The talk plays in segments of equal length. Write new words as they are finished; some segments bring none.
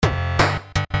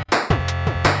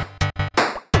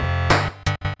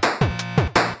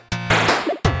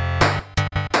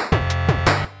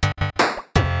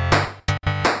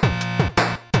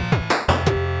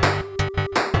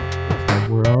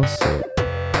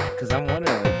because I'm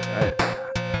wondering, like,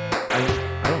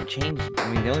 I don't change.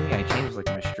 I mean, the only thing I change is like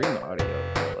my stream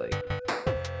audio. But, like,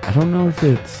 I don't know if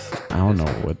it's. I don't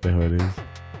know what the hell it is.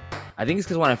 I think it's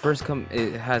because when I first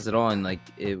it has it on. Like,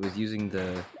 it was using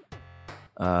the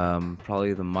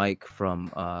probably the mic from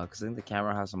because I think the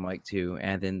camera has a mic too,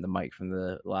 and then the mic from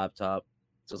the laptop.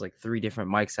 So it's like 3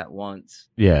 different mics at once.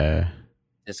 Yeah.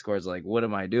 Discord's like, what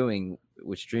am I doing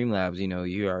with Streamlabs? You know,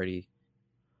 you already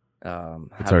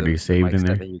it's already saved in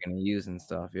there that you're gonna use and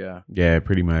stuff. Yeah,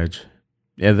 pretty much.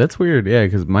 Yeah, that's weird. Yeah,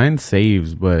 because mine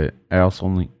saves, but I also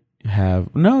only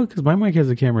have because my mic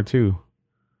has a camera too.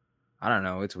 I don't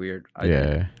know, it's weird.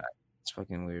 It's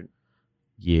fucking weird.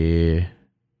 Yeah.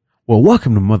 Well,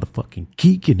 welcome to motherfucking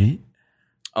Geeking It.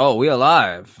 Oh, we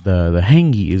alive. The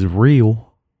hangy is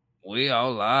real. We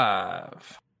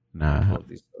alive. Nah,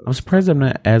 I'm surprised I'm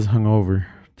not as hungover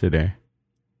today.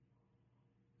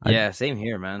 Yeah, same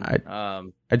here, man.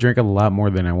 I drank a lot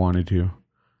more than I wanted to.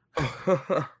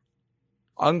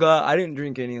 I'm glad I didn't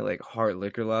drink any like hard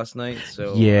liquor last night.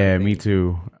 So yeah, me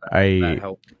too. That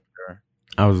helped. Sure.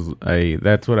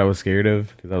 That's what I was scared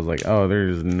of because I was like, oh,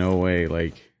 there's no way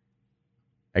like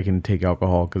I can take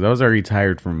alcohol because I was already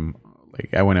tired from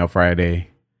like I went out Friday.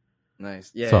 Nice.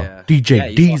 Yeah. So, yeah.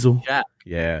 DJ Diesel.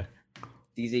 Yeah.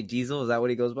 DJ Diesel, is that what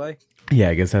he goes by? Yeah,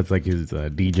 I guess that's like his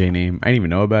DJ name. I didn't even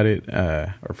know about it.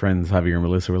 Our friends Javier and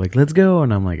Melissa were like, "Let's go,"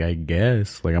 and I'm like, "I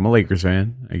guess." Like I'm a Lakers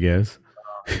fan, I guess.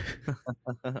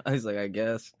 I was like, "I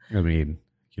guess." I mean,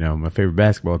 you know, my favorite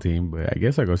basketball team, but I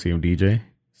guess I go see him DJ.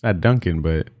 It's not Duncan,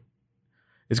 but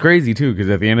it's crazy too because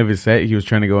at the end of his set, he was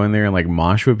trying to go in there and like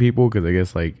mosh with people because I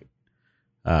guess like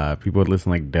people would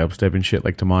listen like dubstep and shit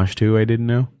like to mosh too. I didn't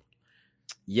know.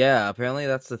 Yeah, apparently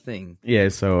that's the thing. Yeah,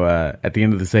 so at the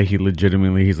end of the set, he's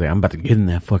like, I'm about to get in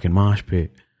that fucking mosh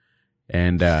pit.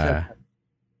 And I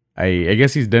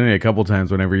guess he's done it a couple times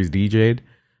whenever he's DJ'd.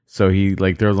 So he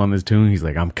like throws on this tune. He's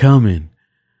like, I'm coming.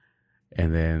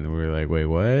 And then we're like, wait,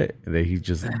 what? And then he's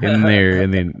just in there.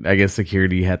 And then I guess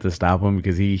security had to stop him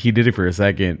because he did it for a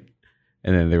second.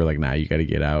 And then they were like, nah, you got to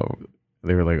get out.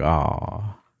 They were like, oh.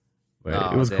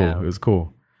 But it was cool. It was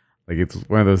cool. Like, it's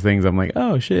one of those things I'm like,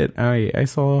 oh, shit, I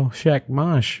saw Shaq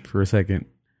mosh for a second.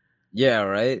 Yeah,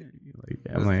 right? Like,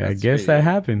 I'm like, I guess that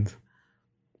happens.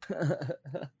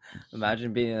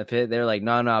 Imagine being in the pit. They're like,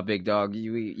 no, big dog.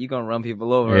 You going to run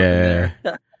people over.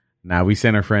 Yeah. Nah, we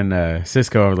sent our friend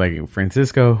Cisco. I was like,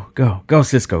 Francisco, go,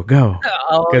 Cisco, go.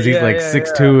 Because he's like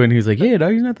 6'2", and he's like, yeah,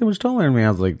 dog, he's not that much taller than me.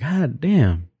 I was like, God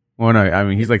damn. Well, no, I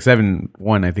mean, he's like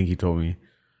 7'1", I think he told me.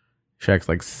 Shaq's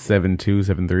like 7'2",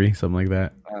 7'3", something like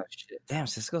that. Oh shit! Damn,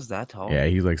 Cisco's that tall. Yeah,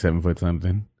 he's like 7 foot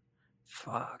something.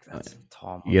 Fuck, that's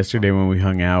tall. Yesterday when we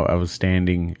hung out, I was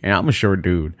standing, and I'm a short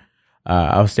dude.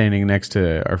 I was standing next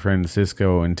to our friend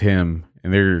Cisco and Tim,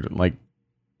 and they're like,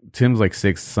 Tim's like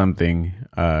 6 something.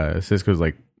 Cisco's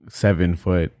like 7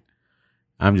 foot.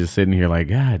 I'm just sitting here like,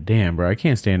 God damn, bro, I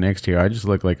can't stand next to you. I just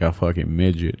look like a fucking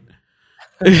midget.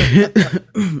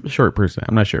 Short person.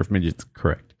 I'm not sure if midget's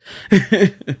correct.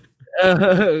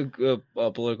 A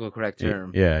political correct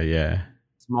term. Yeah.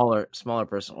 Smaller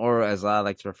person, or as I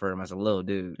like to refer to him as a little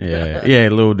dude. yeah,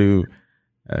 little dude,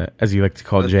 as you like to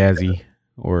call Jazzy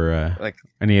or like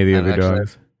any of the other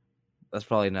dogs. That's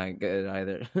probably not good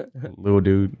either. Little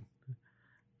dude.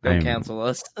 Don't cancel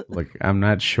us. Like, I'm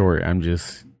not short. I'm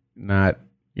just not,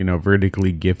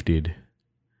 vertically gifted.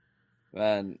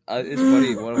 Man, it's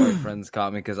funny. One of my friends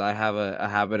caught me because I have a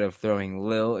habit of throwing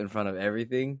Lil in front of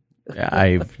everything.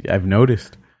 I've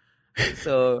noticed.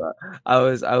 So I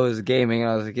was gaming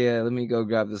and I was like, yeah, let me go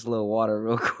grab this little water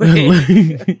real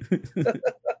quick.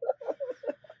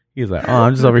 He's like, oh,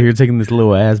 I'm just over here taking this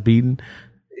little ass beating.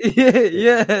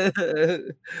 Yeah. I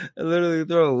literally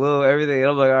throw a little everything. And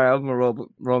I'm like, all right, I'm gonna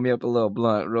roll me up a little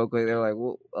blunt real quick. They're like,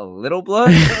 well, a little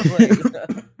blunt?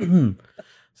 I'm like,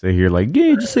 so you're like,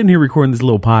 yeah, just sitting here recording this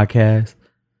little podcast.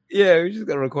 Yeah, we're just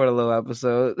gonna record a little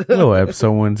episode.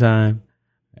 One time.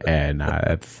 And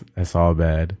nah, that's all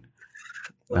bad.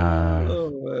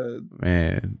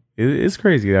 Man, it's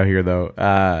crazy out here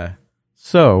though.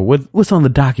 So what's on the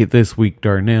docket this week,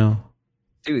 Darnell?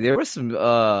 Dude, there was some.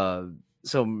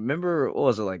 So remember, what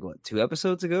was it like? 2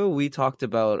 episodes ago? We talked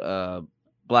about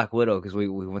Black Widow because we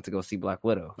went to go see Black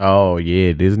Widow. Oh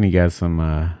yeah, Disney got some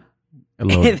a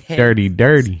little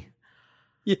dirty.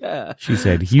 Yeah, she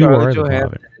said you are the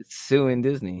father. Suing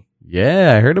Disney.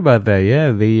 Yeah, I heard about that.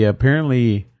 Yeah, they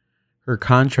apparently her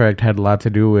contract had a lot to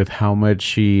do with how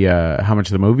much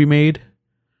the movie made.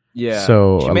 Yeah,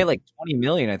 so she made like 20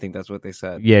 million. I think that's what they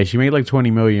said. Yeah, she made like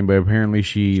 20 million, but apparently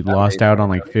she lost out on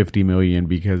like 50 million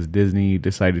because Disney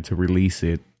decided to release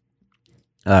it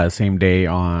same day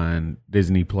on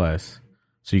Disney Plus.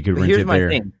 so you could But rent here's it my there.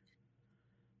 thing.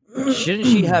 Shouldn't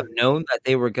she have known that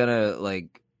they were gonna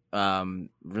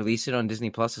release it on Disney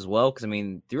Plus as well? Because I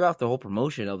mean, throughout the whole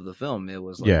promotion of the film, it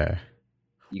was like, Yeah.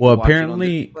 you Well, can watch it on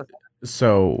Disney apparently, Plus.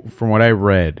 so from what I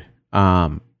read,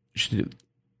 she,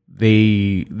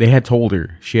 they had told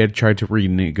her she had tried to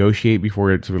renegotiate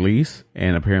before its release,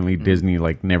 and apparently Disney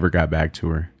like never got back to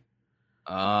her.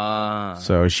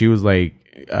 So she was like,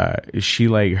 she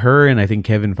like her and I think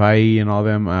Kevin Feige and all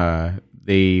them,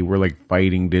 they were like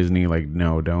fighting Disney, like,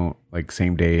 no, don't, like,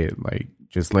 same day, like,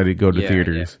 just let it go to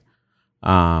theaters.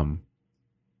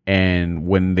 And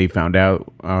when they found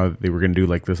out they were gonna do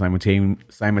like the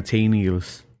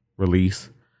simultaneous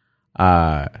release,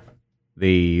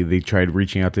 they tried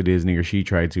reaching out to Disney, or she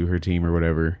tried to, her team or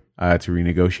whatever, to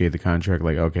renegotiate the contract.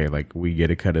 Like, okay, like, we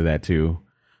get a cut of that too,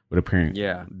 but apparently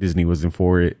Disney wasn't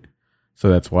for it, so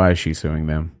that's why she's suing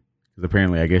them. Because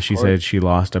apparently, I guess she said she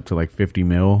lost up to like 50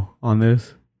 mil on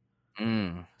this.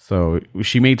 So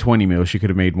she made 20 mil. She could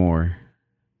have made more.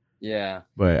 Yeah,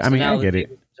 but I mean, I get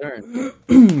it.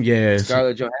 Yeah,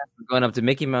 Scarlett Johansson going up to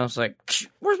Mickey Mouse like,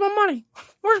 "Where's my money?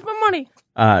 Where's my money?"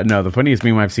 No, the funniest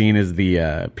meme I've seen is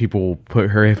the people put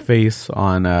her face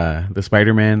on the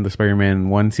Spider-Man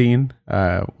 1 scene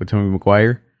with Tobey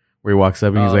Maguire, where he walks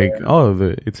up and he's like,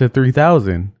 "Oh, it's at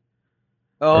 3,000."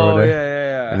 Oh yeah.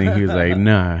 And then he was like,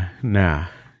 "Nah."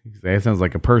 That sounds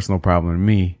like a personal problem to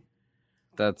me.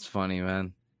 That's funny,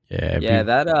 man. Yeah. Yeah,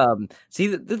 that see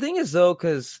the thing is though,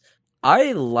 because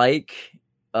I like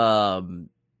the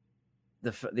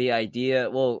idea.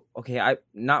 Well, okay,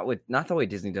 not the way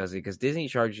Disney does it, because Disney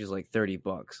charges you like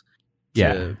 $30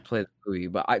 to play the movie,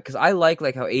 but because I like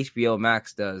how HBO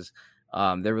Max does.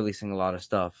 They're releasing a lot of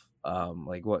stuff.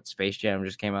 Like what Space Jam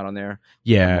just came out on there.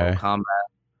 Yeah. Mortal Kombat.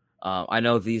 I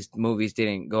know these movies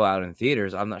didn't go out in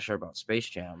theaters. I'm not sure about Space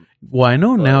Jam. Well, I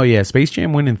know now. Yeah, Space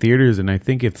Jam went in theaters, and I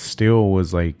think it still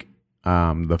was like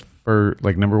the first,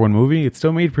 like, number one movie. It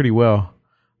still made pretty well.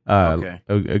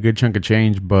 A good chunk of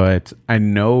change, but I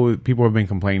know people have been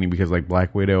complaining because like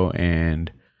Black Widow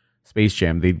and Space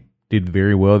Jam, they did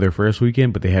very well their first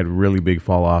weekend, but they had really big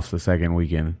fall offs the second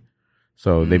weekend.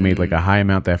 So they made like a high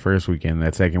amount that first weekend.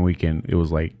 That second weekend, it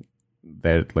was like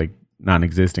that, like,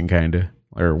 non-existent kind of,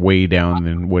 or way down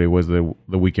than what it was the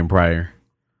weekend prior.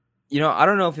 You know, I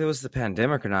don't know if it was the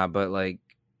pandemic or not, but like,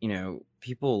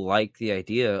 people like the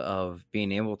idea of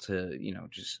being able to,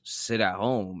 just sit at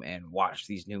home and watch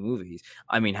these new movies.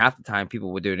 I mean, half the time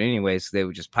people would do it anyways, so they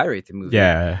would just pirate the movie.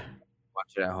 Yeah.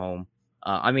 Watch it at home.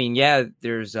 I mean, yeah,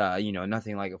 there's,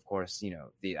 nothing like, of course,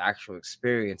 the actual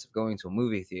experience of going to a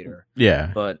movie theater.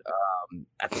 Yeah. But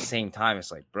at the same time,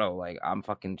 it's like, bro, like, I'm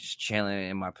fucking just chilling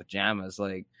in my pajamas,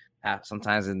 like,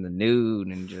 sometimes in the nude,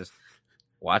 and just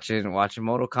watching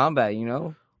Mortal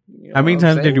Kombat, How many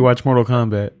times did you watch Mortal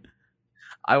Kombat?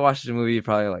 I watched the movie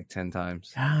probably like 10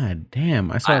 times. God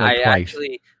damn. I saw it like twice.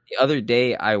 Actually, the other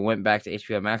day, I went back to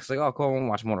HBO Max, like, oh, cool, I want to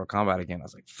watch Mortal Kombat again. I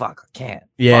was like, fuck, I can't.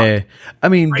 Yeah. Fuck. I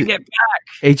mean, bring it back.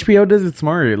 HBO does it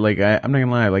smart. Like, I'm not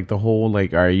gonna lie. Like, the whole,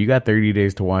 like, all right, you got 30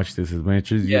 days to watch this as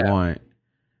much as you want.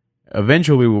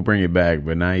 Eventually, we'll bring it back,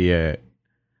 but not yet.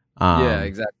 Yeah,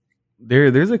 exactly.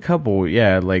 There's a couple.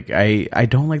 Yeah, like, I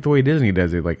don't like the way Disney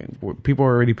does it. Like, people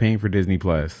are already paying for Disney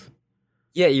Plus.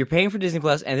 Yeah, you're paying for Disney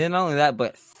Plus, and then not only that,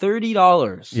 but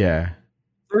 $30. Yeah.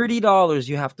 $30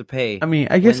 you have to pay. I mean,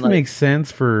 I guess it makes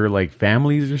sense for like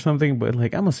families or something, but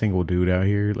like, I'm a single dude out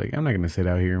here. Like, I'm not gonna sit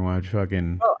out here and watch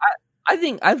fucking. Well, I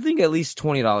think at least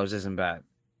 $20 isn't bad.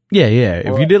 Yeah.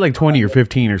 If you did like 20 or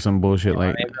 15 or some bullshit,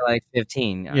 like maybe like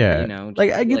 15. Yeah,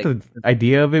 like, I get the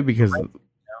idea of it because,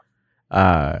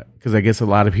 I guess a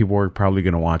lot of people are probably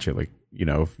gonna watch it. Like,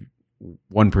 if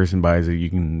one person buys it, you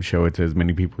can show it to as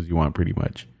many people as you want, pretty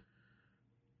much.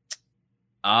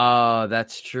 Oh,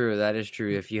 that's true. That is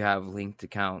true. If you have linked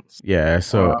accounts. Yeah.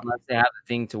 So unless they have the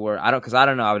thing to where I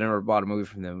don't know. I've never bought a movie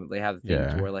from them. They have the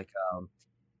thing to where like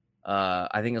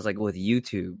I think it's like with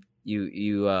YouTube, you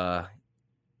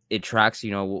it tracks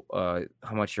how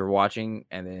much you're watching,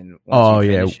 and then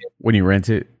once when you rent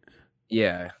it.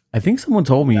 Yeah. I think someone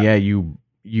told me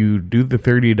you do the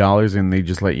 $30 and they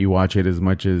just let you watch it as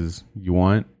much as you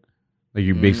want. Like,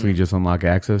 you basically just unlock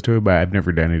access to it, but I've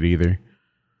never done it either.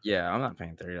 Yeah, I'm not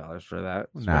paying $30 for that.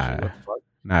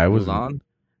 Nah, it was Mulan.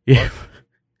 Yeah,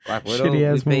 Black Widow.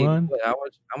 Shitty ass Mulan.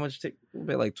 How much? We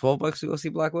paid like $12 to go see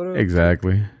Black Widow.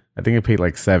 Exactly. I think I paid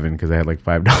like $7 because I had like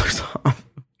 $5 off.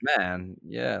 Man,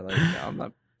 yeah, like I'm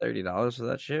not $30 for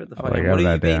that shit. The fuck? Like, what do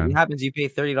you pay? What happens? You pay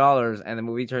 $30 and the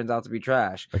movie turns out to be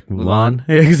trash. Like Mulan.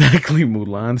 Yeah, exactly.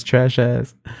 Mulan's trash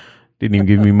ass. Didn't even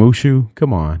give me Mushu.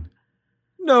 Come on.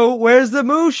 No, where's the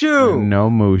Mushu? No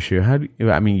Mushu. How do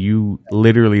you, I mean, you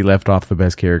literally left off the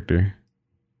best character.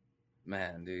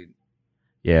 Man, dude.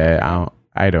 Yeah,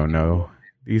 I don't know.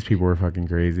 These people are fucking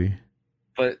crazy.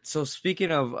 But so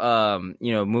speaking of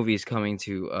movies coming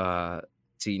to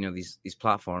these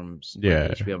platforms, Yeah.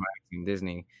 like HBO Max and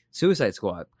Disney, Suicide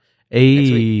Squad.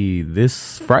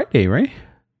 This Friday, right?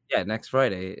 Yeah, next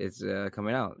Friday it's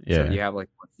coming out. Yeah. So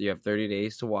you have 30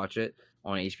 days to watch it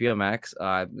on HBO Max.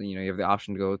 You have the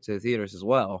option to go to theaters as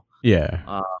well.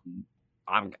 Yeah.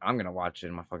 I'm gonna watch it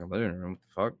in my fucking living room.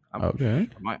 What the fuck? Okay.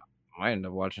 I might end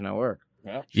up watching at work.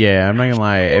 Yeah, I'm not gonna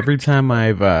lie. Every time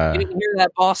I've You didn't hear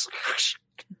that, boss?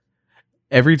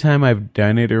 every time I've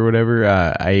done it or whatever,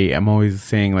 I'm always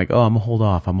saying like, "Oh, I'm gonna hold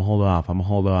off. I'm gonna hold off. I'm gonna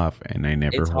hold off," and I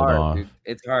never hold off. Dude.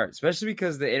 It's hard, especially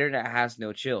because the internet has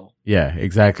no chill. Yeah,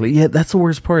 exactly. Yeah, that's the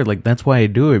worst part. Like that's why I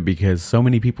do it because so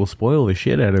many people spoil the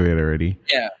shit out of it already.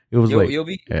 Yeah, it was you'll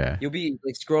be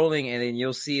like scrolling and then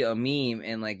you'll see a meme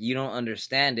and like you don't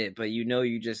understand it, but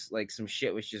you just like some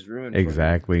shit was just ruined.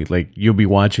 Exactly. Like you'll be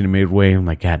watching midway and I'm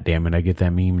like, God damn it, I get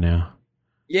that meme now.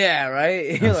 Yeah,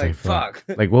 right. You're like, fuck.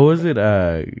 Like what was it?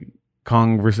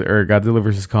 Kong versus or Godzilla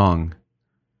versus Kong.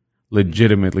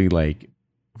 Legitimately, like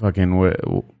fucking what?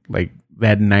 Like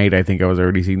that night, I think I was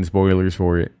already seeing spoilers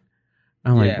for it.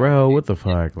 I'm like, bro, what the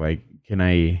fuck? Like, can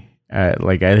I?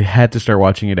 Like, I had to start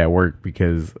watching it at work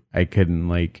because I couldn't.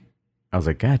 Like, I was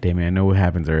like, God damn it, I know what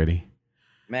happens already.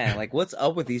 Man, like, what's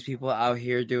up with these people out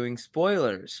here doing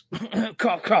spoilers? I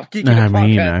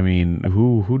mean,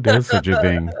 who does such a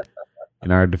thing? In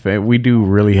our defense, we do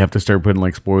really have to start putting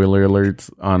like spoiler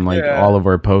alerts on like all of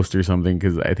our posts or something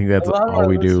because I think that's all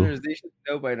we do. They should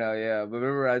know by now, yeah. But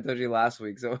remember, I told you last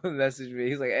week. Someone messaged me.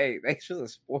 He's like, "Hey, thanks for the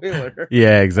spoiler."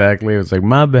 Yeah, exactly. It was like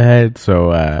my bad.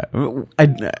 So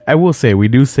I will say we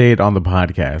do say it on the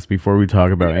podcast before we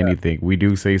talk about anything. We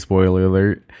do say spoiler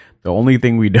alert. The only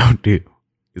thing we don't do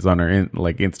is on our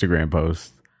Instagram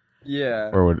posts.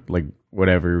 Yeah. Or like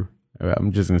whatever.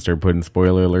 I'm just gonna start putting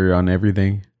spoiler alert on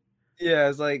everything. Yeah,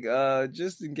 it's like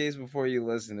just in case before you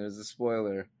listen, there's a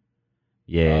spoiler.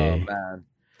 Yeah. Oh man.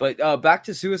 But back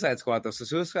to Suicide Squad though. So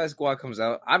Suicide Squad comes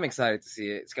out. I'm excited to see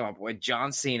it. It's got my boy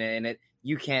John Cena in it.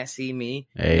 You can't see me.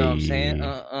 Hey. You know what I'm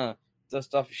saying?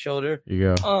 Dust off your shoulder.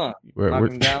 You go.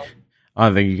 Knock him down.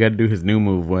 I think you got to do his new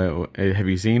move. What, have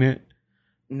you seen it?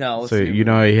 No. So you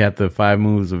know he had the 5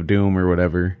 moves of doom or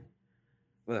whatever.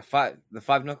 Well, the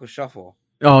five knuckle shuffle.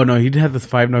 Oh no, he did have this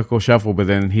 5 knuckle shuffle, but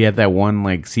then he had that one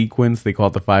like sequence they call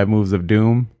it the 5 moves of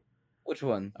doom. Which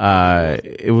one?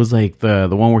 It was like the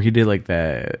one where he did like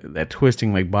that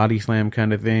twisting like body slam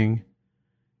kind of thing.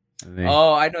 Then,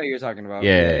 I know what you're talking about.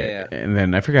 Yeah. And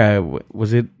then I forgot,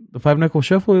 was it the 5 knuckle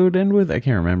shuffle it would end with? I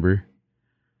can't remember.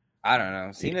 I don't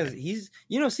know. Cena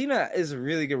is a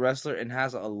really good wrestler and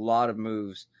has a lot of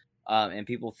moves. And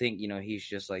people think, he's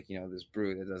just like, this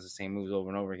brute that does the same moves over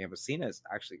and over again. But Cena is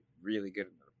actually really good.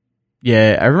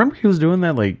 Yeah, I remember he was doing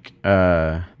that like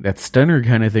that stunner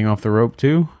kind of thing off the rope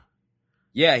too.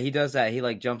 Yeah, he does that. He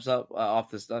like jumps up off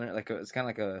the stunner, like it's kind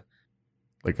of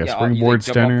like a springboard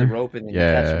stunner. Jump off the rope and then you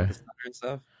catch him with the stunner and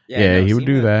stuff. Yeah, he would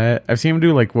do that. I've seen him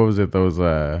do like what was it? Those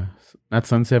not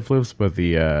sunset flips, but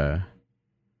the.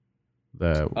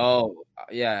 Oh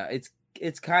yeah,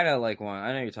 it's kind of like one. I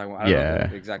know what you're talking about. I don't know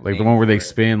the exact like the one where they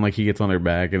spin, like he gets on their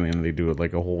back and then they do it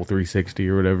like a whole 360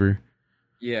 or whatever.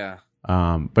 Yeah.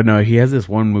 But no, he has this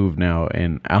one move now,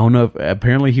 and I don't know if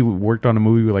apparently he worked on a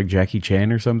movie with like Jackie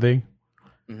Chan or something.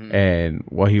 Mm-hmm. And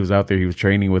while he was out there, he was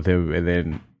training with him, and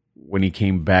then when he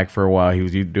came back for a while, he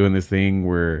was doing this thing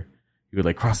where he would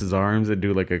like cross his arms and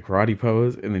do like a karate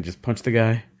pose, and then just punch the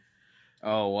guy.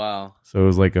 Oh wow! So it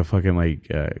was like a fucking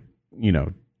like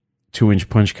 2-inch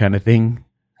punch kind of thing.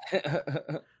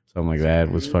 Something like that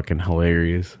was fucking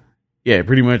hilarious. Yeah,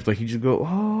 pretty much like he just go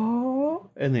oh,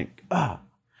 and then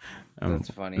That's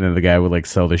funny. And then the guy would like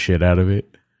sell the shit out of it.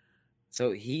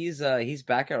 So he's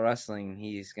back at wrestling.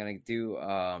 He's gonna do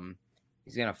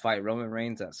he's gonna fight Roman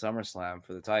Reigns at SummerSlam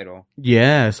for the title.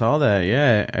 Yeah, I saw that.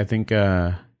 Yeah, I think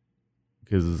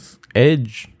because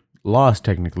Edge lost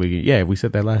technically. Yeah, we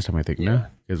said that last time. I think no,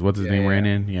 because what's his name ran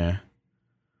in. Yeah.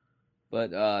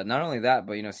 But not only that,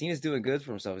 but Cena's doing good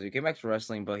for himself. So he came back to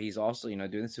wrestling, but he's also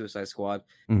doing the Suicide Squad.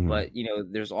 Mm-hmm. But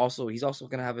he's also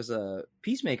gonna have his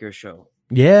Peacemaker show.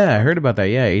 Yeah, I heard about that.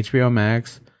 Yeah, HBO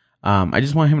Max. I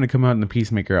just want him to come out in the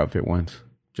Peacemaker outfit once.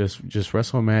 Just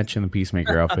wrestle a match in the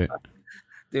Peacemaker outfit.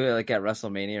 Do it like at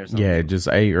WrestleMania or something.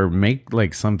 Yeah, or make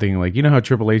like something like how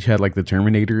Triple H had like the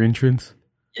Terminator entrance.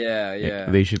 Yeah.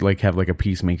 They should like have like a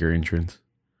Peacemaker entrance.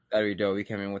 That'd be dope. He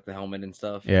come in with the helmet and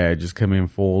stuff. Yeah, just come in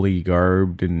fully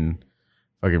garbed and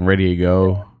fucking ready to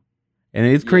go. And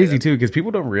it's Yeah, crazy too because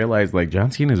people don't realize like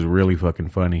John Cena is really fucking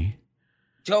funny.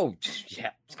 oh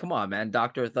yeah, come on, man,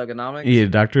 Doctor Yeah,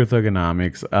 Thugonomics. Doctor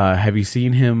Thugonomics. Have you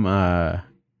seen him?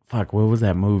 Fuck, what was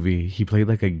that movie? He played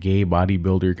like a gay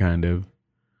bodybuilder kind of.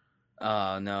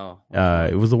 No, which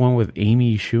It one? was the one with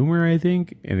Amy Schumer, I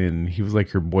think, and then he was like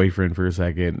her boyfriend for a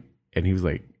second, and he was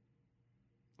like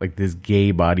this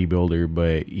gay bodybuilder,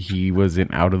 but he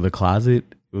wasn't out of the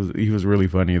closet. He was really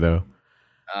funny though.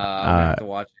 I'm gonna Uh, have to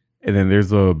watch it. and then there's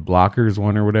the Blockers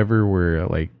one or whatever, where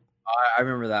like I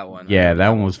remember that one. I yeah, remember that that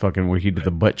one one. was fucking where he did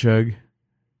the butt chug.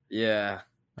 Yeah,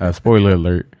 Spoiler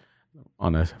alert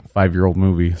on a 5-year-old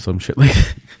movie, some shit like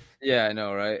that. yeah, I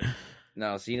know, right?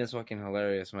 No, Cena's fucking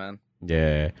hilarious, man.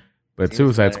 Yeah, but Cena's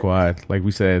Suicide hilarious. Squad, like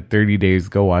we said, 30 Days.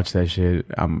 Go watch that shit.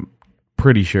 I'm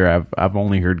pretty sure I've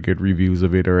only heard good reviews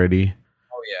of it already.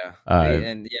 Oh yeah, Uh,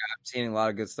 and yeah, I'm seeing a lot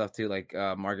of good stuff too. Like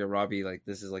Margaret Robbie, like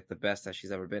this is like the best that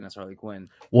she's ever been as Harley Quinn.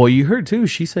 well, you heard too.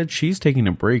 She said she's taking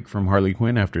a break from Harley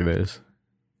Quinn after this.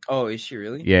 Oh, is she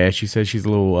really? Yeah, she said she's a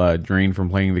little drained from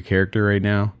playing the character right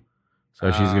now,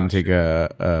 so she's gonna take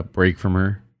a break from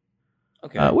her.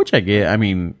 Okay. Which I get. I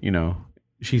mean, you know,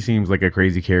 she seems like a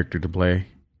crazy character to play.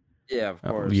 Yeah, of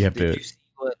course. You have Did to. you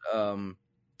see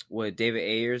what David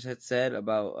Ayers had said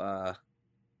about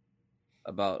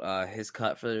his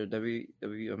cut for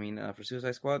for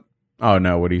Suicide Squad? Oh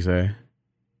no, what do you say?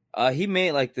 He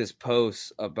made like this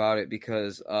post about it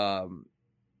because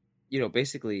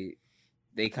basically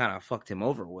they kind of fucked him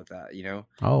over with that,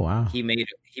 Oh wow. He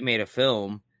made a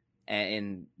film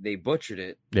and they butchered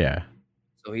it. Yeah.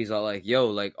 So he's all like, "Yo,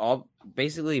 like all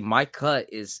basically my cut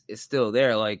is still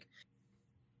there. Like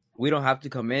we don't have to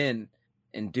come in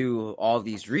and do all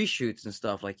these reshoots and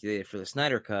stuff like you did for the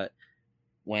Snyder cut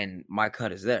when my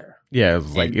cut is there." Yeah, it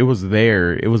was like it was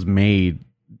there. It was made.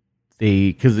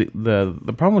 Because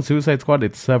the problem with Suicide Squad,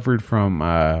 it suffered from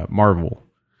Marvel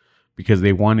because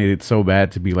they wanted it so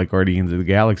bad to be like Guardians of the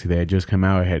Galaxy. They had just come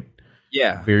out, had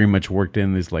very much worked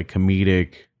in this like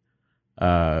comedic,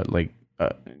 I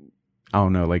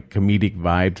don't know, like comedic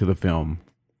vibe to the film.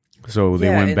 So they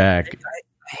went back.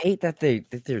 I hate that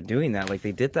they're doing that. Like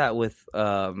they did that with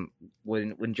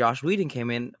when Josh Whedon came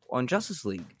in on Justice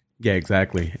League. Yeah,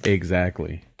 exactly.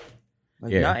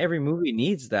 Like not every movie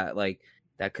needs that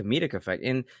that comedic effect,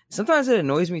 and sometimes it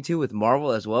annoys me too with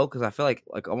Marvel as well because I feel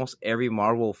like almost every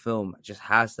Marvel film just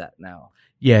has that now.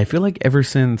 Yeah, I feel like ever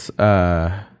since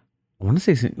I want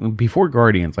to say before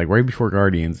Guardians, like right before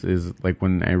Guardians is like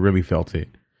when I really felt it.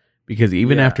 Because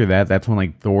even after that, that's when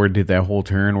like Thor did that whole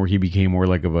turn where he became more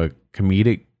like of a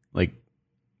comedic, like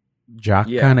jock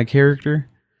kind of character.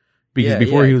 Because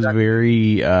before he was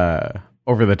very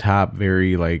over the top,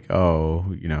 very like,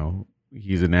 oh, you know,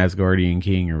 he's an Asgardian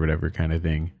king or whatever kind of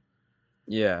thing.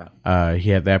 Yeah.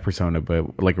 He had that persona,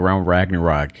 but like around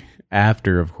Ragnarok,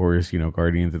 after of course, you know,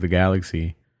 Guardians of the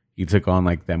Galaxy, he took on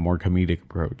like that more comedic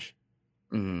approach.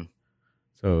 Mm-hmm.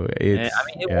 So it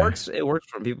works. It works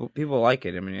for people. People like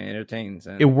it. I mean, it entertains.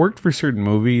 It worked for certain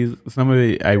movies. Some of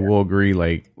it, I will agree.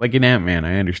 Like in Ant-Man,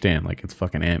 I understand. Like it's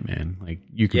fucking Ant-Man. Like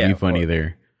you can be funny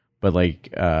there, but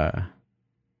like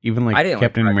even like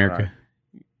Captain America.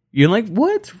 You like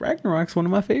what? Ragnarok's one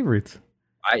of my favorites.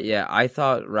 I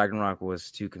thought Ragnarok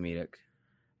was too comedic.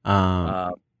 Yeah,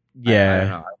 I don't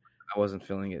know. I wasn't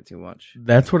feeling it too much.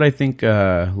 That's what I think.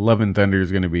 Love and Thunder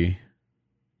is gonna be.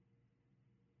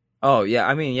 Oh yeah,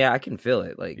 I mean I can feel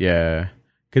it. Like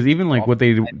because even like what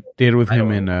they did with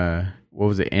him in what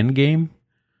was it, Endgame,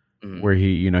 where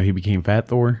he he became Fat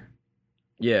Thor.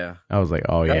 Yeah, I was like,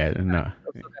 oh yeah, no,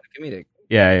 that's kind of comedic.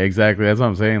 Yeah, exactly. That's what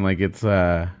I'm saying. Like it's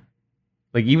like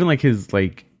even like his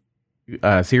like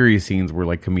serious scenes were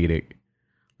like comedic,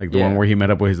 like the one where he met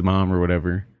up with his mom or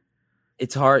whatever.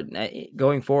 It's hard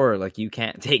going forward. Like you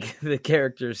can't take the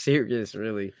character serious,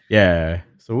 really. Yeah.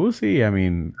 So we'll see. I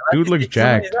mean, dude looks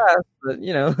jacked. Ass, but,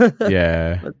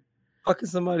 yeah, fucking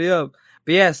somebody up.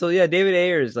 But yeah, so yeah, David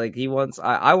Ayers, like he wants.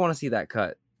 I want to see that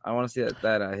cut. I want to see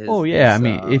that. His, oh yeah, I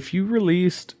mean, if you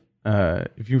released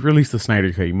the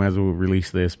Snyder cut, you might as well release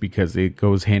this because it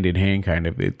goes hand in hand. Kind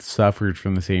of, it suffered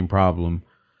from the same problem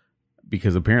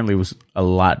because apparently it was a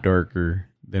lot darker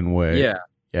than what. Yeah.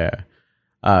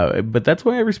 But that's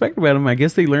what I respect about them. I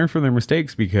guess they learned from their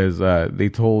mistakes because they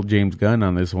told James Gunn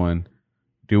on this one,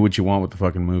 do what you want with the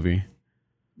fucking movie.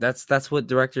 That's what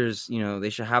directors, they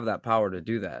should have that power to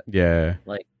do that. Yeah.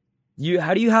 Like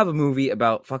how do you have a movie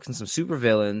about fucking some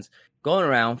supervillains going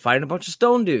around fighting a bunch of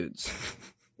stone dudes?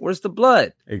 Where's the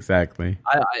blood? Exactly.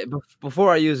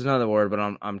 Before I use another word, but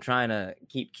I'm trying to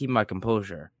keep my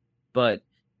composure. But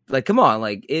like, come on,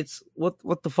 like it's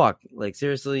what the fuck? Like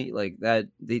seriously, like that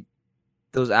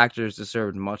those actors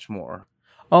deserved much more.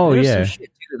 Oh And there was some yeah,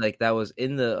 shit too, like that was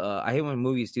in the. I hate when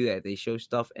movies do that. They show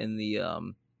stuff in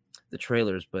the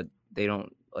trailers, but they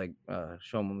don't like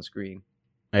show them on the screen.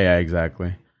 yeah,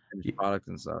 exactly. And just product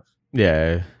and stuff.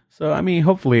 Yeah. So I mean,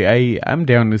 hopefully, I'm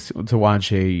down to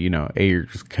watch a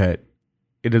Ayers cut.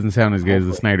 It doesn't sound as good as the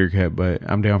Hopefully. Snyder cut, but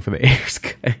I'm down for the Ayers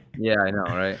cut. Yeah, I know,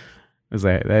 right? It's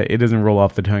like that. It doesn't roll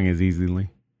off the tongue as easily.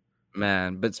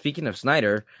 Man, but speaking of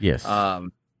Snyder, Yes.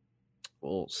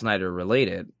 well, Snyder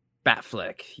related,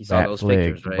 Batfleck. You saw Bat those flick,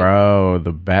 pictures, right? bro.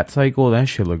 The Bat Cycle. That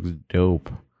shit looks dope.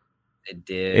 It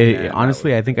did. Man,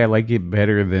 Honestly, I think I like it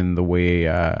better than the way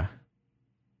the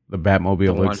Batmobile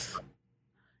The one- looks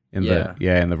in Yeah.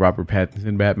 in the Robert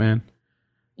Pattinson Batman.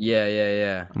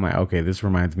 Yeah. I'm like, okay, this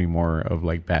reminds me more of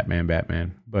like Batman,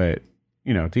 but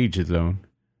to each his own.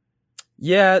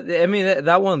 Yeah, I mean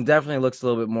that one definitely looks a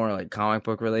little bit more like comic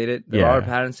book related. The Yeah. Robert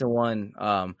Pattinson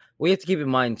one, we have to keep in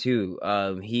mind too.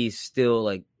 He's still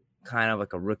like kind of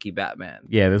like a rookie Batman.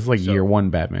 Yeah, this is like So- year one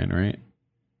Batman, right?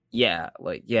 Yeah,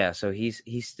 so he's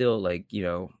still like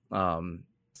still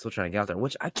trying to get out there.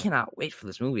 Which I cannot wait for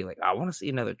this movie. Like I want to see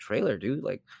another trailer, dude.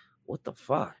 Like what the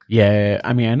fuck? Yeah,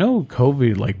 I mean, I know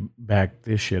COVID like backed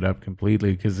this shit up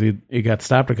completely because it got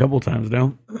stopped a couple times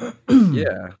now.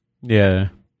 Yeah, Yeah.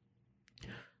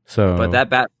 So, but that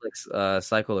Batflix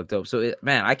cycle looked dope. So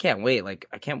man, I can't wait. Like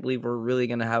I can't believe we're really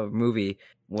gonna have a movie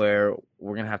where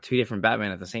we're gonna have two different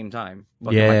Batman at the same time.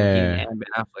 Fucking Michael Yeah. Keaton and Ben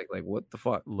Affleck. Like what the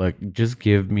fuck? look, just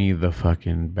give me the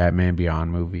fucking Batman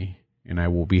Beyond movie, and I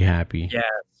will be happy. Yeah.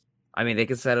 I mean, they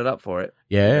could set it up for it.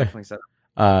 They Yeah. definitely set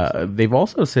it up. They've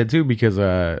also said too because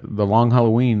the Long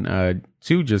Halloween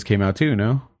 2 just came out too,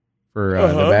 no? For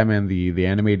the Batman the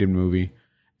animated movie,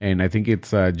 and I think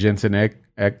it's Jensen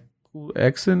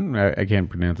Exon. I can't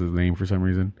pronounce his name for some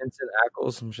reason. Vincent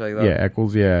Ackles, some shit like that. Yeah,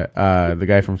 Eccles. Yeah, the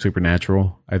guy from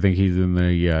Supernatural. I think he's in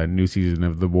the new season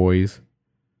of The Boys.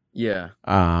 Yeah.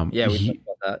 Yeah, We talked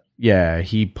about that. yeah,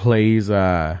 he plays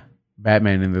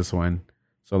Batman in this one.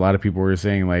 So a lot of people were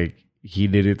saying like he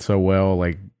did it so well.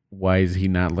 Like, why is he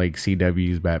not like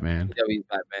CW's Batman? CW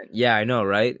Batman. Yeah, I know,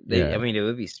 right? Yeah. I mean, it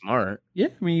would be smart. Yeah,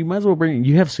 I mean, you might as well bring.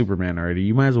 You have Superman already.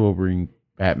 You might as well bring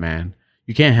Batman.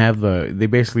 You can't have they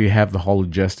basically have the Hall of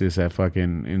Justice at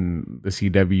fucking in the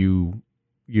CW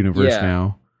universe Yeah.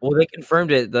 now. Well, they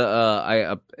confirmed it.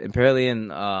 Apparently in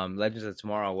Legends of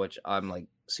Tomorrow, which I'm like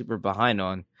super behind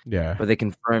on, Yeah. but they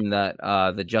confirmed that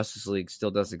the Justice League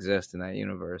still does exist in that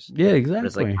universe. Yeah, But exactly.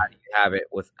 it's like, how do you have it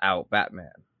without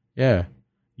Batman? Yeah.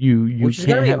 You Which is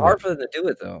can't gonna be have hard it. for them to do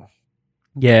it though.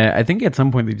 Yeah, I think at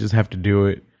some point they just have to do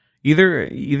it.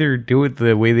 Either do it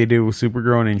the way they did with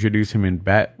Supergirl and introduce him in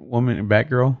Batwoman and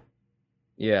Batgirl.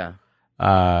 Yeah.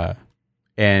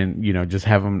 And just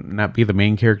have him not be the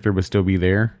main character but still be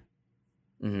there.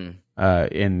 hmm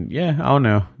And yeah, I don't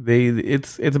know.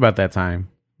 It's about that time.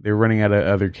 They're running out of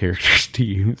other characters to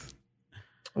use.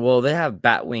 Well, they have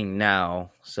Batwing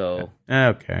now, so.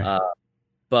 Okay.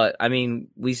 But I mean,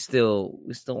 we still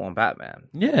want Batman.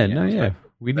 Yeah, you know, yeah.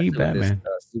 We need especially with Batman.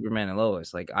 this, Superman and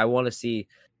Lois. Like, I want to see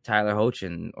Tyler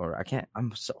Hoechlin, or I can't.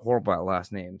 I'm so horrible at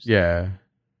last names. Yeah.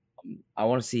 I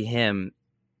want to see him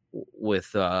with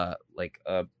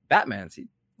Batman,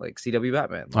 like CW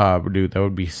Batman. Dude, that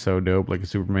would be so dope. Like a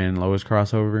Superman and Lois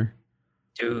crossover.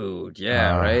 Dude,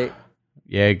 yeah, right.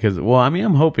 Yeah, because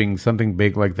I'm hoping something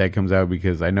big like that comes out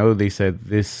because I know they said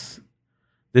this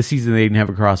season they didn't have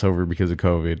a crossover because of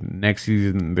COVID. Next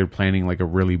season they're planning like a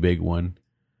really big one.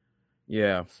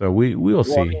 Yeah, So we'll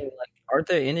see. I mean, like, aren't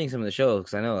they ending some of the shows?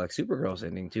 Because I know like Supergirl's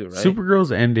ending too, right?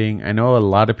 Supergirl's ending. I know a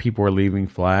lot of people are leaving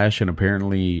Flash, and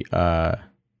apparently the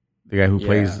guy who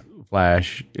plays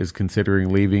Flash is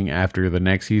considering leaving after the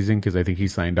next season because I think he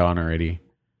signed on already.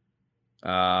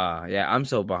 Yeah, I'm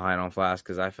so behind on Flash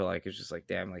because I feel like it's just like,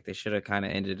 damn, like they should have kind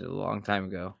of ended it a long time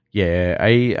ago. Yeah,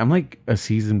 I'm like a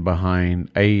season behind.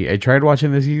 I tried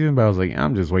watching this season, but I was like,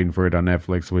 I'm just waiting for it on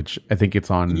Netflix, which I think it's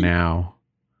on now.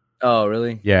 Oh,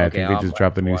 really? Yeah, Okay, I think they just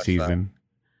dropped the new season.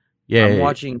 Yeah, I'm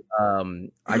watching.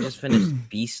 I just finished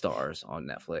Beastars on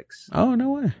Netflix. Oh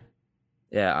no way!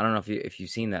 Yeah, I don't know if you've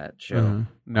seen that show.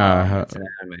 Nah, It's an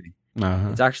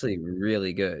anime. It's actually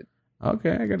really good.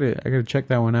 Okay, I gotta check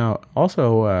that one out.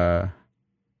 Also, I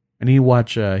need to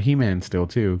watch He-Man still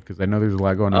too because I know there's a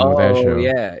lot going on with that show. Oh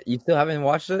yeah, you still haven't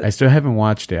watched it? I still haven't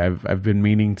watched it. I've been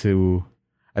meaning to.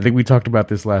 I think we talked about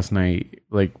this last night.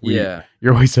 Like, you're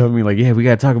always telling me like, yeah, we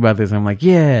gotta talk about this. I'm like,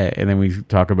 yeah, and then we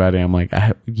talk about it. I'm like,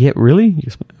 yeah, really?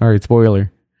 All right,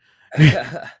 spoiler.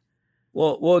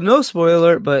 well, no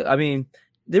spoiler, but I mean,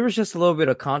 there was just a little bit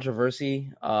of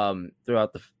controversy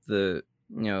throughout the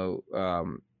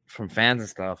from fans and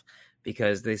stuff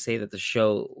because they say that the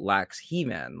show lacks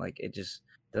He-Man. Like it just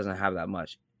doesn't have that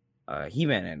much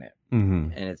He-Man in it,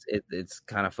 Mm-hmm. and it's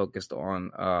kind of focused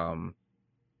on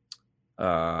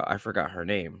I forgot her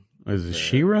name. Is it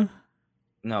She-Ra?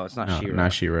 No, it's not No, She-Ra.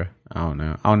 not She-Ra. I don't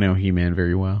know. I don't know He-Man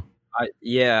very well.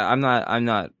 I'm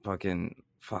not fucking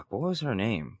fuck. What was her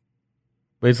name?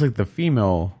 But it's like the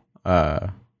female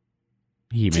He-Man.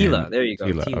 Teela. There you go.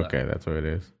 Teela. Okay, that's what it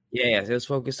is. Yeah, it was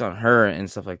focused on her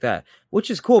and stuff like that, which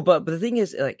is cool. But the thing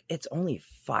is, like, it's only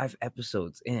 5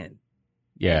 episodes in.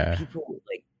 Yeah. And people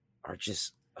like are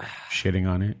just shitting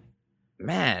on it.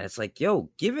 Man, it's like, yo,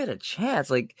 give it a chance.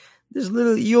 Like, there's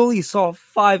literally you only saw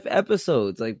 5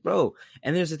 episodes, like, bro.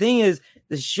 And there's the thing is,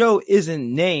 the show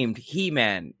isn't named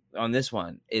He-Man on this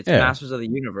one. It's Masters of the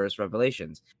Universe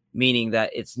Revelations, meaning that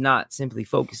it's not simply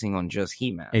focusing on just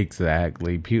He-Man.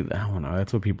 Exactly. I don't know.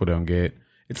 That's what people don't get.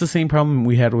 It's the same problem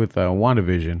we had with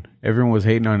WandaVision. Everyone was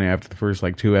hating on it after the first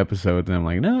like 2 episodes, and I'm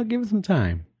like, no, give it some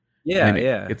time.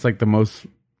 Yeah, It's like the most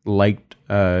liked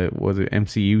was it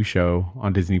MCU show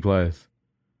on Disney Plus.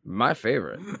 My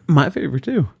favorite. My favorite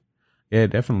too. Yeah,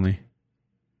 definitely.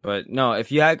 But no,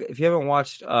 if you haven't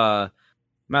watched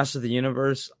Master of the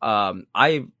Universe,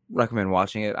 I recommend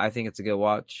watching it. I think it's a good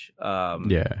watch.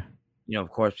 Yeah. You know,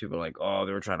 of course, people are like, "Oh,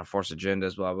 they were trying to force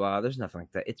agendas, blah blah." There's nothing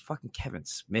like that. It's fucking Kevin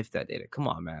Smith that did it. Come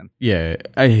on, man. Yeah,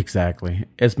 exactly.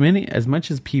 As much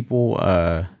as people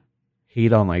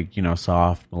hate on like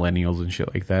soft millennials and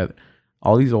shit like that,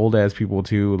 all these old ass people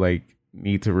too like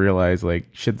need to realize like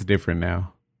shit's different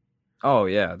now. Oh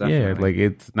yeah, definitely. Yeah, like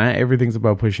it's not everything's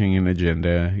about pushing an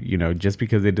agenda. Just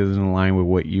because it doesn't align with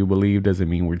what you believe doesn't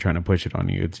mean we're trying to push it on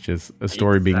you. It's just a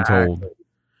story being told.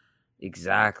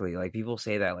 Exactly. Like people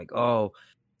say that, like, oh,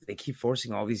 they keep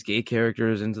forcing all these gay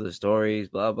characters into the stories,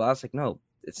 blah blah. It's like, no,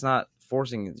 it's not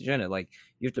forcing the agenda. Like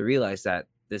you have to realize that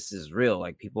this is real.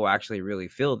 Like people actually really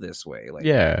feel this way. Like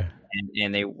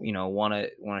and they want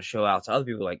to show out to other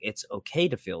people like it's okay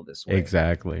to feel this way.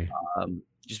 Exactly.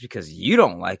 Just because you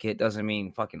don't like it doesn't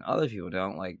mean fucking other people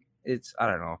don't. Like it's I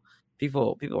don't know.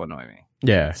 People annoy me.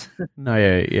 Yeah. No.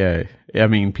 Yeah. I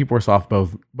mean, people are soft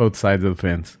both sides of the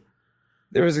fence.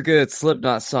 There was a good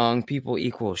Slipknot song, "People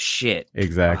Equal Shit."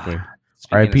 Exactly.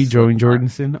 R.I.P. Joey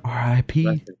Jordison.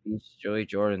 R.I.P. Joey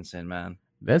Jordison, man.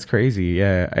 That's crazy.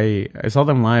 Yeah, I saw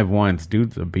them live once.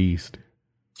 Dude's a beast.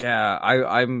 Yeah,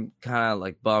 I'm kind of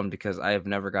like bummed because I have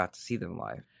never got to see them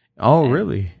live. Oh,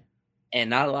 really? And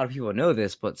not a lot of people know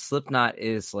this, but Slipknot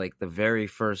is like the very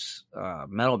first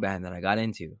metal band that I got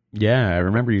into. Yeah, I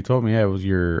remember you told me. Yeah, it was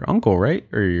your uncle, right?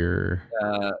 Or your?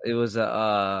 It was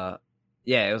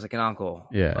it was like an uncle.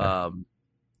 Yeah.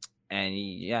 And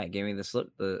he gave me the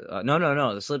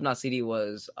Slipknot CD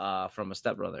was from a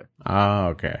stepbrother. Oh,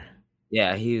 okay.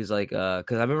 Yeah, he was like,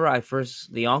 because I remember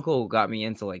the uncle got me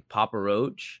into like Papa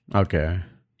Roach. Okay.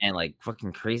 And like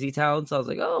fucking Crazy Town. So I was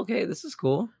like, oh, okay, this is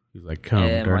cool. He's like, come,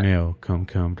 Darnell, come,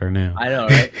 Darnell. I know,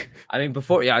 right? I mean,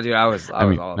 before, yeah, dude, I was all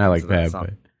not like that,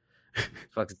 but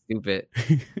fucking stupid.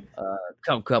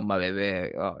 Come, my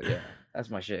baby. Oh yeah, that's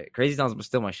my shit. Crazy Town's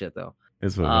still my shit though.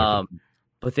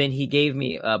 But then he gave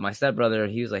me my stepbrother.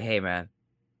 He was like, hey man,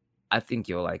 I think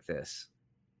you'll like this.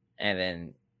 And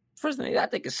then first thing I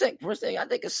think is sick. I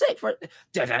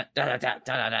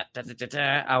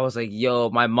was like, yo,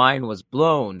 my mind was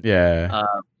blown. Yeah.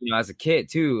 As a kid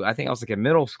too. I think I was like in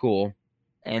middle school,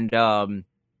 and one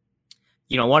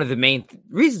of the main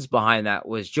reasons behind that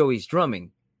was Joey's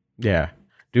drumming. Yeah,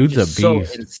 dude's a beast. So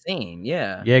insane.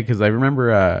 Yeah. Yeah, because I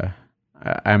remember.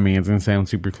 I mean, it's gonna sound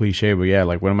super cliche, but yeah,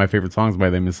 like one of my favorite songs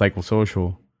by them is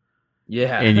 "Psychosocial."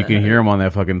 Yeah. And you can hear him on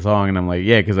that fucking song, and I'm like,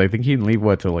 yeah, because I think he didn't leave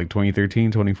till like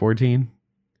 2013, 2014.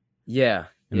 Yeah.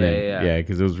 Yeah,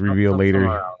 because it was revealed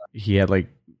later he had like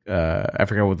I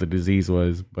forgot what the disease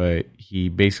was, but he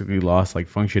basically lost like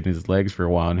function in his legs for a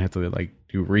while and had to like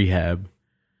do rehab.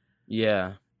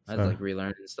 Yeah, I had to like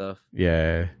relearn and stuff.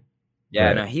 Yeah.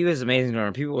 Yeah, no, he was amazing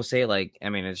drummer. People will say like, I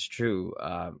mean, it's true.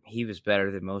 He was better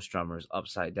than most drummers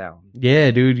upside down.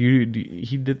 Yeah, dude,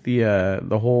 he did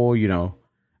the whole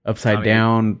upside Tommy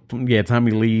down. Lee. Yeah,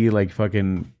 Tommy Lee, like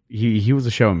fucking. He was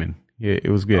a showman. Yeah, it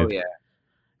was good. Oh yeah,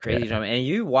 crazy drumming. And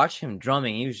you watch him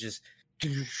drumming, he was just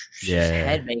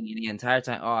headbanging the entire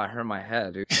time. Oh, I hurt my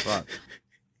head, dude. Fuck.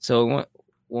 So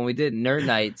when we did Nerd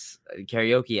Nights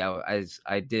karaoke,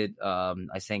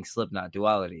 I sang Slipknot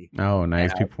Duality. Oh,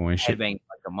 nice. People went shit. Headbang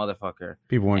like a motherfucker.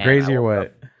 People went crazy or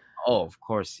what? Oh, of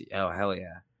course. Oh, hell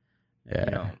yeah.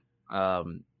 Yeah.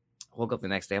 Woke up the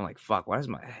next day. I'm like, fuck, why does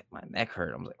my neck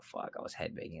hurt? I'm like, fuck, I was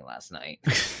headbanging last night.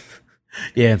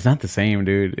 Yeah, it's not the same,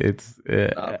 dude. It's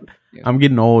I'm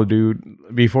getting old, dude.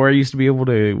 Before I used to be able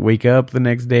to wake up the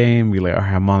next day and be like, all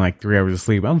right, I'm on like 3 hours of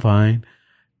sleep. I'm fine.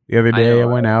 The other day I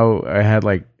went out. I had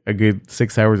like a good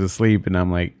 6 hours of sleep, and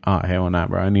I'm like, oh hell not,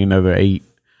 bro. I need another 8.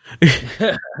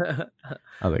 I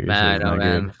was like, this Man, I shit's know, not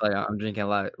man. good. I feel like I'm drinking a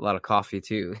lot of coffee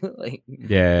too. Like,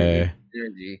 Yeah.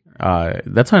 energy.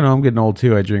 That's how I know I'm getting old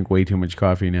too. I drink way too much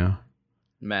coffee now.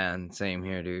 Man, same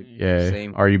here, dude. Yeah.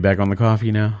 Same. Are you back on the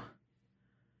coffee now?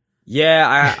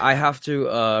 Yeah, I have to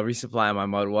resupply my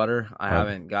mud water. I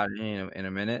haven't gotten it in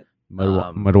a minute.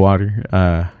 Mud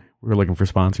water. We're looking for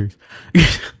sponsors.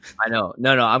 I know.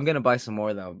 No, I'm gonna buy some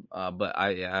more though. But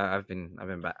I've been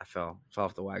back. I fell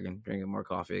off the wagon, drinking more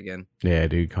coffee again. Yeah,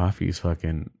 dude, coffee is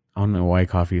fucking. I don't know why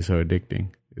coffee is so addicting.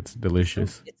 It's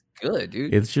delicious. It's good,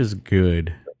 dude. It's just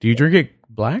good. Do you drink it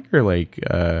black or like?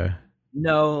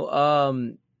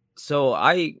 No. So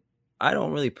I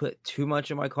don't really put too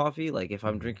much in my coffee. Like if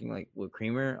I'm drinking like with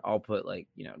creamer, I'll put like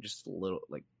just a little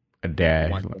like A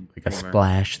dash, like a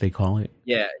splash, they call it.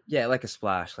 Yeah, like a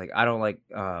splash. Like I don't like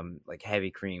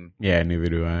heavy cream. Yeah, neither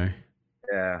do I.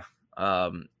 Yeah.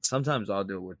 Sometimes I'll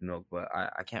do it with milk, but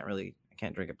I can't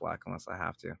drink it black unless I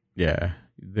have to. Yeah.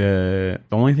 The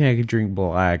only thing I could drink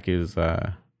black is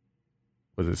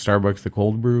was it Starbucks the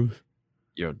cold brews?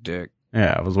 Yo, dick.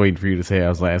 Yeah, I was waiting for you to say it. I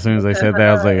was like, as soon as I said that,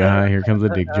 I was like, here comes a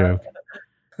dick joke.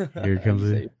 Here comes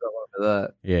it.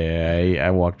 That. Yeah, I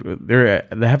walked there.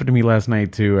 That happened to me last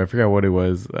night too. I forgot what it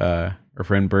was. Our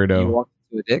friend Berto. You walked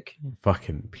into a dick?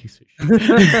 Fucking piece of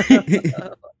shit.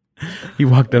 He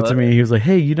walked up to me. He was like,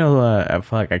 "Hey,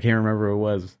 fuck, I can't remember who it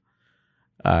was."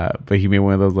 But he made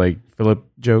one of those like Philip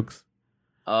jokes.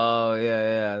 Oh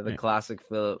yeah, the classic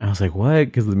Philip. I was like, "What?"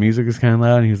 Because the music is kind of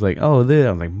loud. And he was like, "Oh, this."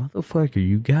 I was like, "Motherfucker,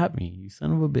 you got me, you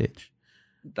son of a bitch."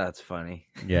 That's funny.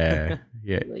 Yeah.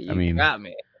 I mean, got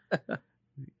me.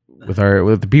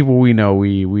 with the people we know,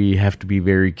 we have to be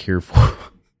very careful.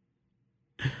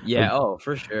 Yeah,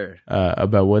 for sure.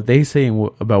 About what they say and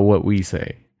about what we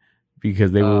say,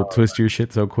 because they will twist your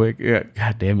shit so quick. Yeah,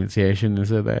 God damn it! See, I shouldn't have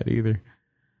said that either.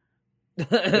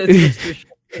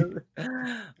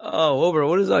 Wilbur,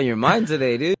 what is on your mind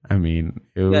today, dude? I mean,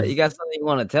 you got something you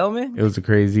want to tell me? It was a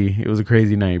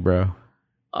crazy night, bro.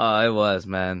 It was,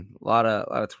 man. A lot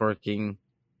of twerking.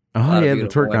 Oh yeah, the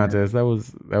twerk contest. That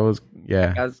was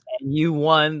yeah. And you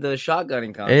won the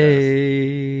shotgunning contest.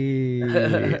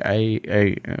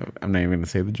 Hey, I'm not even gonna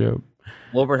say the joke.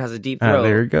 Wilbur has a deep throat.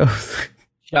 There it goes.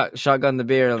 Shotgun the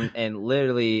beer and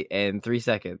literally in 3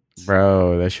 seconds.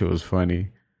 Bro, that shit was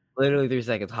funny. Literally 3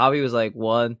 seconds. Hobby was like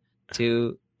 1,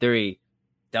 2, 3,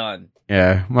 done.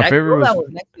 Yeah, my favorite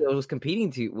was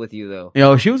competing with you though. You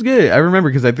know, she was good. I remember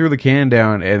because I threw the can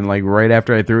down, and like right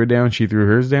after I threw it down, she threw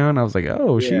hers down. I was like,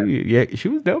 oh, yeah. She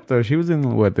was dope though. She was in the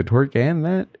twerk and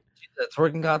that. The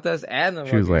twerking contest and the.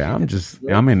 She was like,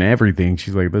 I'm in everything.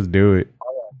 She's like, let's do it.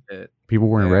 People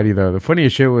weren't ready though. The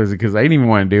funniest shit was because I didn't even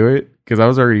want to do it because I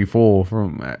was already full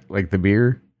from like the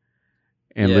beer,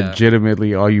 and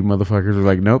legitimately all you motherfuckers were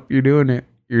like, nope, you're doing it.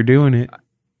 You're doing it,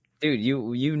 dude.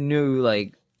 You knew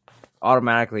like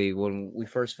automatically when we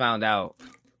first found out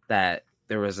that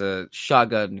there was a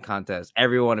shotgun contest.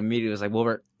 Everyone immediately was like,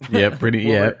 Wilbur. Yeah,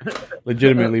 yeah.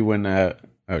 Legitimately when oh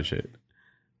shit.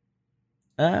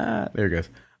 There it goes.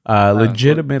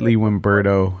 Legitimately when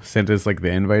Berto sent us like the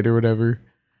invite or whatever,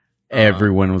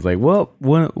 everyone was like, well,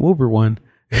 Wilbur won.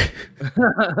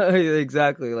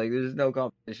 Exactly. Like there's no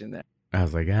competition there. I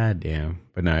was like, God damn.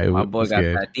 But no, my boy got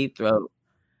good. That deep throat.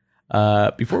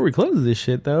 Before we close this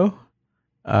shit though,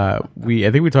 I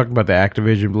think we talked about the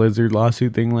Activision Blizzard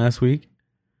lawsuit thing last week.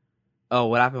 Oh,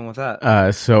 what happened with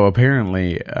that? So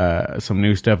apparently, some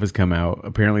new stuff has come out.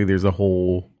 Apparently, there's a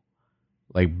whole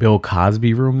like Bill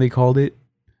Cosby room they called it.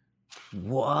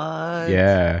 What?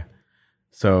 Yeah.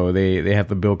 So they have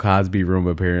the Bill Cosby room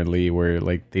apparently where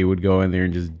like they would go in there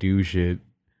and just do shit.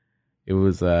 It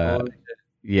was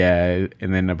yeah,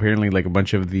 and then apparently like a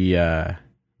bunch of the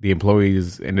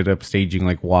employees ended up staging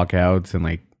like walkouts and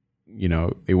like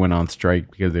they went on strike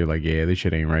because they're like, yeah, this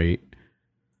shit ain't right.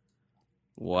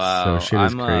 Wow. So shit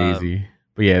is crazy.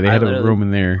 But yeah, they had a room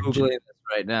in there. Googling this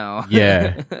right now.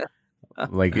 Yeah.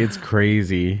 Like it's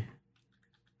crazy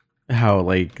how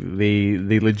like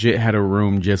they legit had a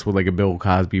room just with like a Bill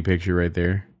Cosby picture right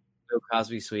there. Bill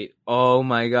Cosby suite. Oh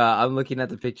my god, I'm looking at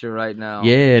the picture right now.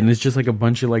 Yeah, and it's just like a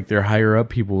bunch of like their higher up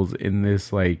people's in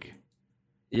this like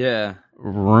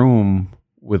room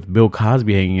with Bill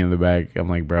Cosby hanging in the back. I'm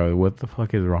like, bro, what the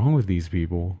fuck is wrong with these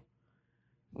people?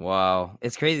 Wow,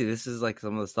 it's crazy. This is like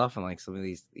some of the stuff in like some of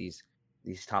these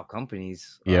top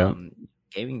companies,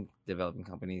 gaming developing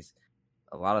companies.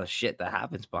 A lot of the shit that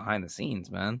happens behind the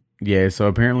scenes, man. Yeah, so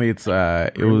apparently it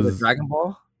was Dragon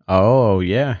Ball. Oh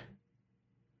yeah,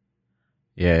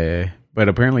 but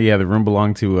apparently the room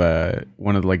belonged to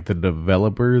one of like the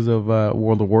developers of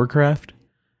World of Warcraft.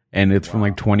 and it's from Wow.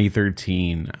 like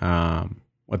 2013.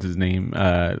 What's his name?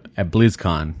 At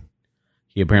BlizzCon,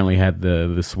 he apparently had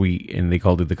the suite, and they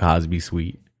called it the Cosby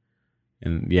Suite.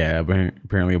 And yeah,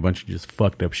 apparently a bunch of just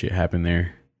fucked up shit happened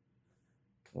there.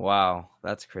 Wow,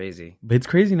 that's crazy. But it's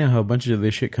crazy now how a bunch of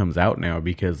this shit comes out now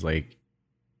because like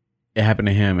it happened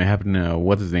to him. It happened to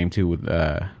what's his name too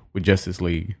with Justice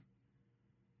League.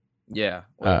 Yeah.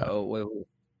 Uh, Wait.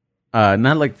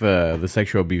 Not like the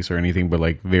sexual abuse or anything, but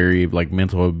like very like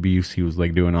mental abuse he was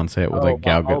like doing on set with like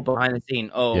Gal Gadot. Behind the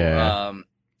scene. Oh, Yeah.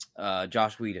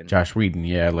 Josh Whedon. Josh Whedon,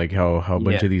 yeah, like how a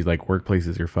bunch Yeah. of these like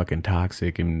workplaces are fucking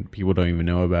toxic and people don't even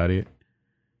know about it.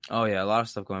 Oh yeah, a lot of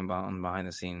stuff going on behind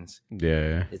the scenes.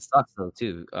 Yeah. It sucks though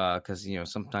too, because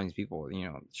sometimes people,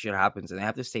 shit happens and they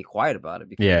have to stay quiet about it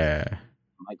because Yeah. it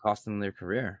might cost them their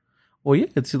career. Well, yeah,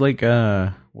 it's like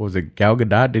what was it? Gal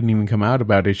Gadot didn't even come out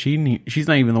about it. She's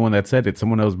not even the one that said it.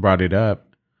 Someone else brought it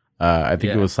up. I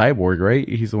think it was Cyborg, right?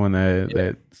 He's the one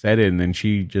that said it, and then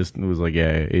she just was like,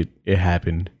 "Yeah, it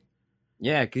happened."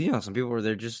 Yeah, because some people were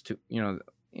there just to,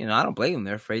 I don't blame them.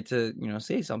 They're afraid to,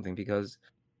 say something because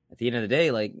at the end of the day,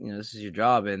 like, this is your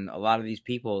job, and a lot of these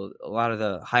people, a lot of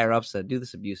the higher ups that do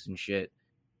this abuse and shit,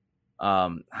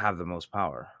 have the most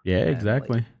power. Yeah, And,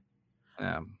 exactly.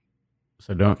 Like,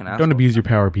 so don't assholes. abuse your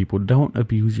power, people. Don't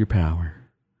abuse your power.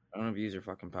 Don't abuse your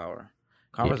fucking power.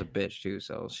 Karma's a bitch too,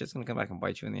 so shit's gonna come back and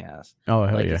bite you in the ass. Oh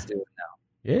hell like yeah! It's doing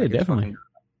now. Yeah, Like, definitely.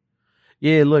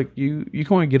 Yeah, look, you can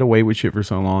only get away with shit for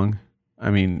so long. I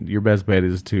mean, your best bet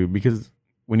is to, because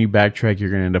when you backtrack,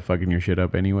 you're gonna end up fucking your shit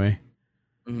up anyway.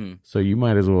 Mm-hmm. So you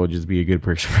might as well just be a good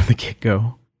person from the get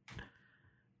go.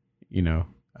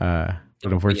 But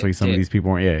unfortunately, some of these people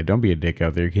aren't. Yeah, don't be a dick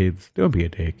out there, kids. Don't be a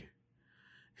dick.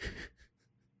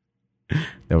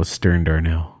 That was Stern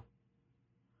Darnell.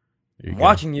 I'm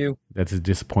watching you. That's his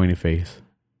disappointed face.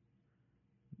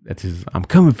 That's his. I'm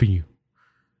coming for you.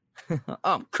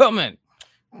 I'm coming.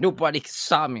 Nobody can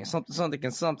stop me. Something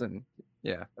can something.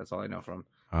 Yeah, that's all I know from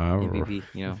MVP.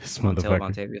 This Montel motherfucker.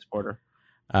 Montavious Porter.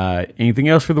 Anything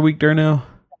else for the week, Darnell?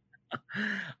 No,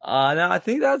 I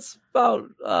think that's about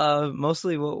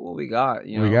mostly what we got.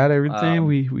 We got everything.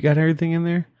 We got everything in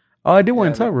there. Oh, I did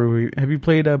want to talk. Have you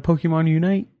played Pokemon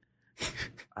Unite?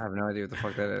 I have no idea what the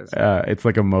fuck that is. It's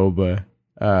like a MOBA.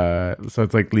 So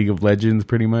it's like League of Legends,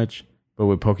 pretty much, but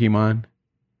with Pokemon.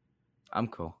 I'm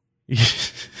cool.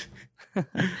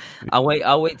 I'll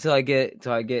wait till I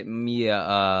get me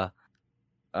a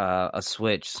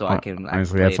Switch so I can.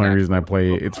 Honestly, that's the only reason I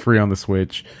play it. It's free on the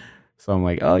Switch, so I'm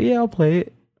like, oh yeah, I'll play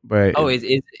it. But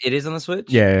it is on the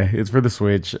Switch. Yeah, it's for the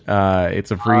Switch.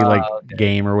 It's a free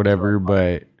game or whatever,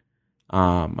 but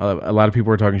a lot of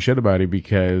people are talking shit about it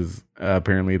because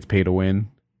apparently it's pay to win.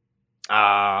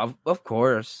 Of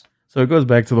course. So it goes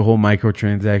back to the whole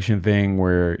microtransaction thing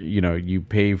where, you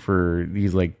pay for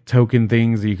these like token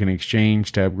things that you can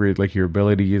exchange to upgrade like your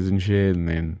abilities and shit, and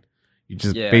then you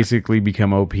just basically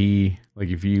become OP. Like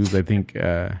if you use I think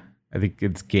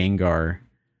it's Gengar.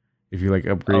 If you like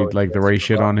upgrade like the right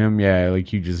shit on him, yeah,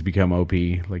 like you just become OP.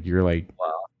 Like you're like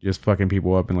just fucking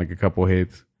people up in like a couple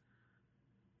hits.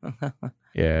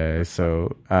 Yeah,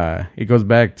 so it goes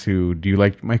back to, do you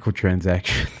like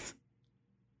microtransactions?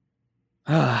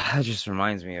 That just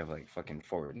reminds me of like fucking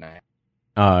Fortnite.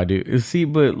 Dude, see,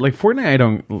 but like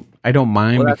Fortnite, I don't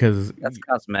mind because that's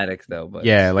cosmetics though. But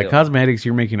yeah, still. Like cosmetics,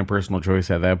 you're making a personal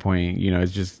choice at that point.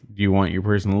 It's just, do you want your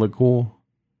person to look cool?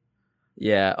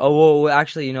 Yeah. Oh well,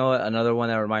 actually, you know what? Another one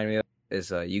that reminded me of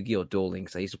is Yu-Gi-Oh! Duel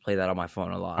Links. I used to play that on my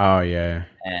phone a lot. Oh yeah.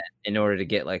 And in order to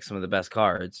get like some of the best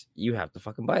cards, you have to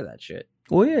fucking buy that shit.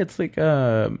 Well, yeah, it's like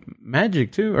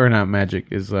Magic too, or not Magic,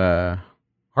 is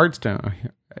Hearthstone.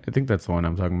 I think that's the one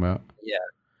I'm talking about.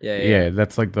 Yeah.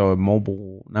 That's like the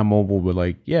mobile, not mobile, but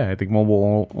like I think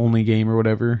mobile only game or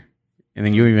whatever. And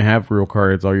then you don't even have real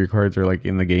cards. All your cards are like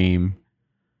in the game.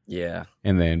 Yeah.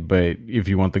 And then, but if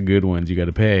you want the good ones, you got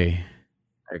to pay.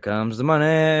 Here comes the money.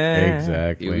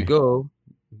 Exactly. Here we go.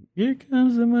 Here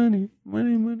comes the money.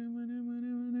 Money.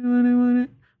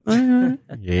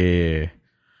 Yeah.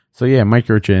 So yeah,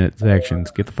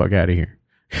 microtransactions. Get the fuck out of here.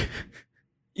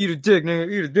 Eat a dick,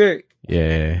 nigga. Eat a dick.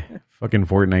 Yeah. Fucking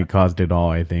Fortnite caused it all,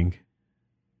 I think.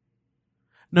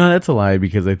 No, that's a lie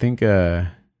because I think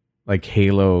like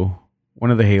Halo,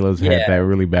 one of the Halos had that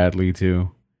really badly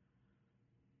too.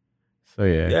 So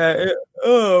yeah. Yeah.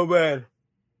 Oh man.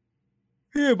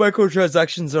 Yeah,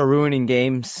 microtransactions are ruining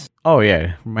games. Oh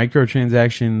yeah,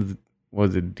 microtransactions.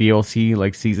 Was it DLC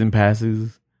like season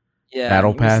passes? Yeah,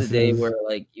 battle passes. The day where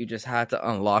like you just had to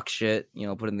unlock shit,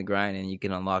 put in the grind and you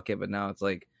can unlock it. But now it's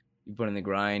like you put in the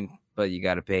grind, but you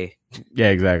got to pay. Yeah,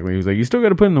 exactly. He was like, you still got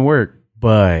to put in the work,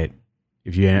 but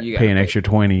If you, You pay gotta an pay. extra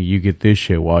 20, you get this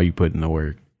shit while you put in the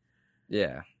work.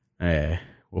 Yeah.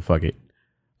 Well, fuck it.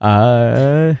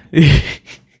 The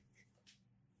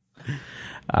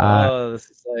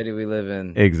society we live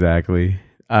in. Exactly.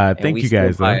 And Thank we you still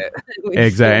guys, buy though. it. We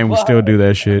Exactly, and we buy still it. do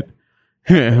that shit.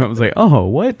 I was like, oh,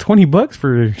 what? $20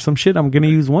 for some shit I'm gonna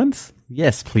use once?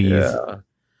 Yes, please. Yeah.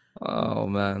 Oh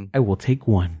man. I will take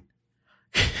one.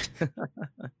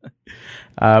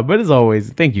 But as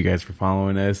always, thank you guys for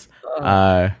following us.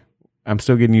 I'm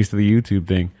still getting used to the YouTube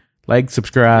thing. Like,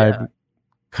 subscribe,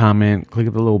 comment, click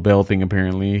the little bell thing.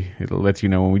 Apparently, it'll let you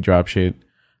know when we drop shit.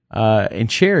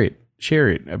 And share it. Share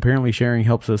it. Apparently, sharing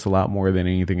helps us a lot more than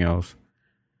anything else.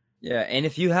 Yeah, and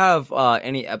if you have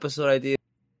any episode ideas,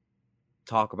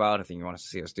 talk about anything you want to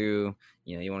see us do,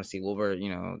 you want to see Wilbur,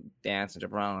 dance and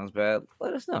jump around on his bed,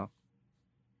 let us know.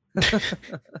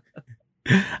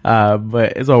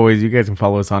 But as always, you guys can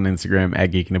follow us on Instagram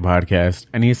at Geeking the Podcast.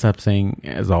 I need to stop saying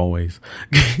as always.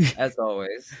 As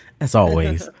always. As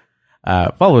always.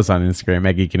 Follow us on Instagram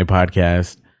at Geeking the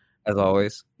Podcast. As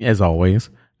always. As always.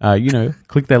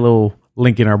 Click that little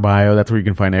link in our bio. That's where you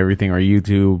can find everything. Our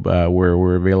YouTube, where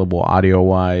we're available audio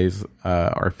wise,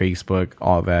 our Facebook,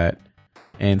 all that.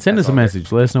 And send us a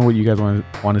message. Let us know what you guys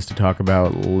want us to talk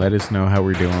about. Let us know how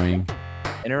we're doing.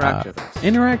 Interact with us.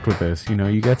 Interact with us.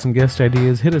 You got some guest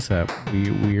ideas, hit us up.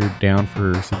 We're down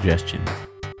for suggestions.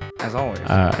 As always.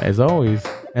 As always.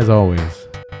 As always.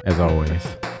 As always.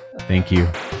 Thank you.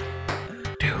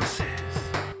 Deuces.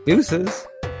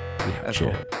 Yeah, As shit.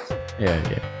 always.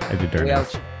 Yeah. I did We darn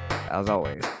out. As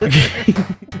always.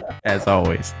 As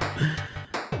always.